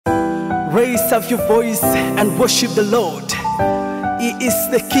Raise up your voice and worship the Lord. He is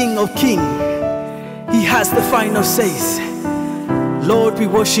the King of Kings. He has the final says. Lord, we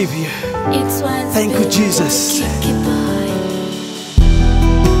worship you. Thank you, Jesus.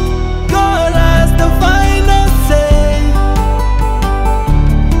 God has the final say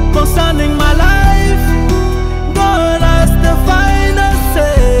concerning my life. God has the final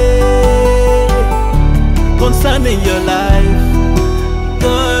say concerning your life.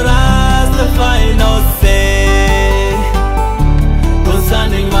 God has the final say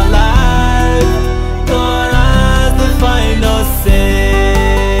concerning my life. God has the final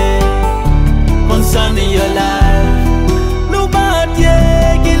say concerning your life. Nobody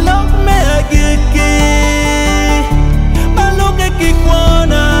can look me again. But look at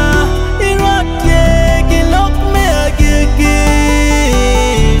Kikwana. Irate can look me again.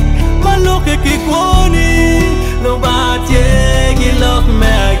 But look at Kikwani. Nobody can look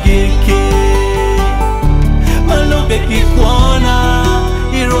me again. But look at Kikwana.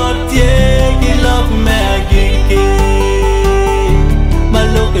 Irate can look me again. But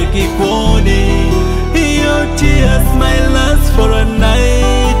look at Kikwani. Your tears might last for a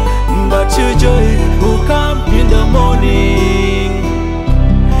night, but your joy will come in the morning.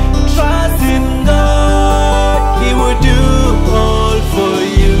 Trust in God, He will do all for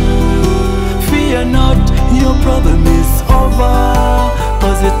you. Fear not, your problem is over,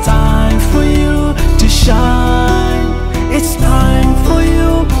 'cause it's time for you to shine. It's time for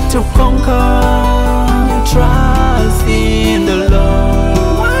you to conquer. Trust in the Lord.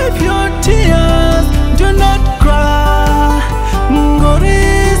 Wipe your tears, do not cry. God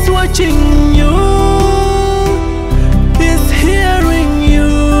is watching you. He's hearing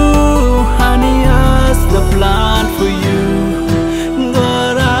you, and He has the plan for you.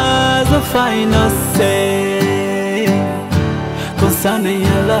 God has a final say concerning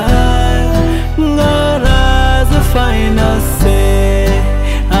your life. God has a final say,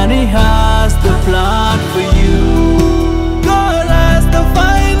 and He has the plan for you. God has the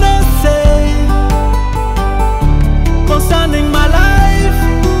final say concerning my life.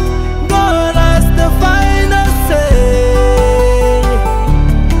 God has the final say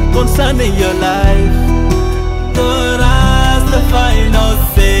concerning your life. God has the final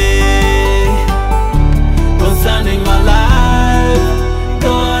say concerning my life.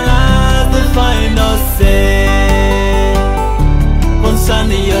 God has the final say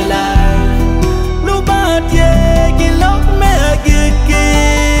concerning your life. Nobody can look me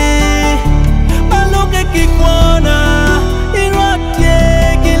again. But look at Kikwana. Irate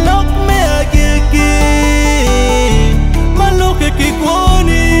can look me again. But look at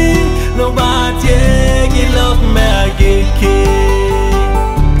Kikwani. Nobody can look me again.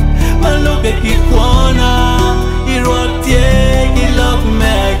 But look at Kikwana. Irate can look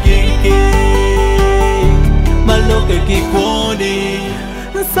me again. But look at Kikwani.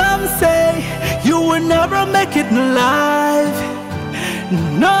 Some say you will never make it in life.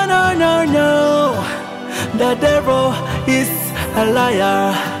 No, no, no, no. The devil is a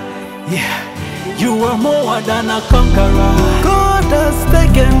liar. Yeah, you are more than a conqueror. God has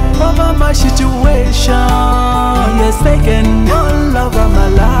taken over my situation. He has taken all over my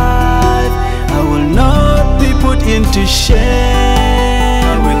life. I will not be put into shame.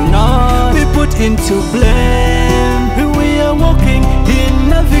 I will not be put into blame. We are walking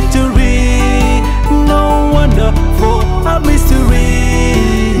in a victory. No wonder for a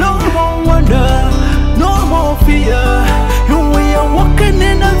mystery. No more wonder, no more fear. We are walking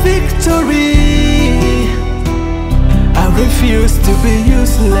in a victory. I refuse to be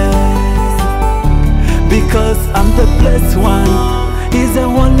useless, because I'm the blessed one. He's the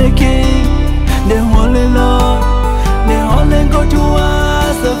only King, the only Lord, the only God who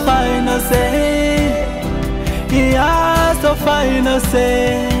has the final say. He has the final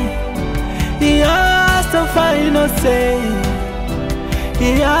say. He has the final say.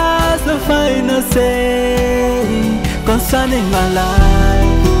 He has the final say concerning my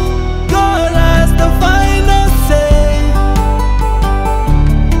life. God has the final say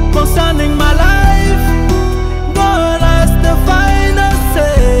concerning my life. God has the final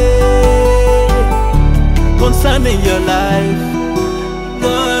say concerning your life.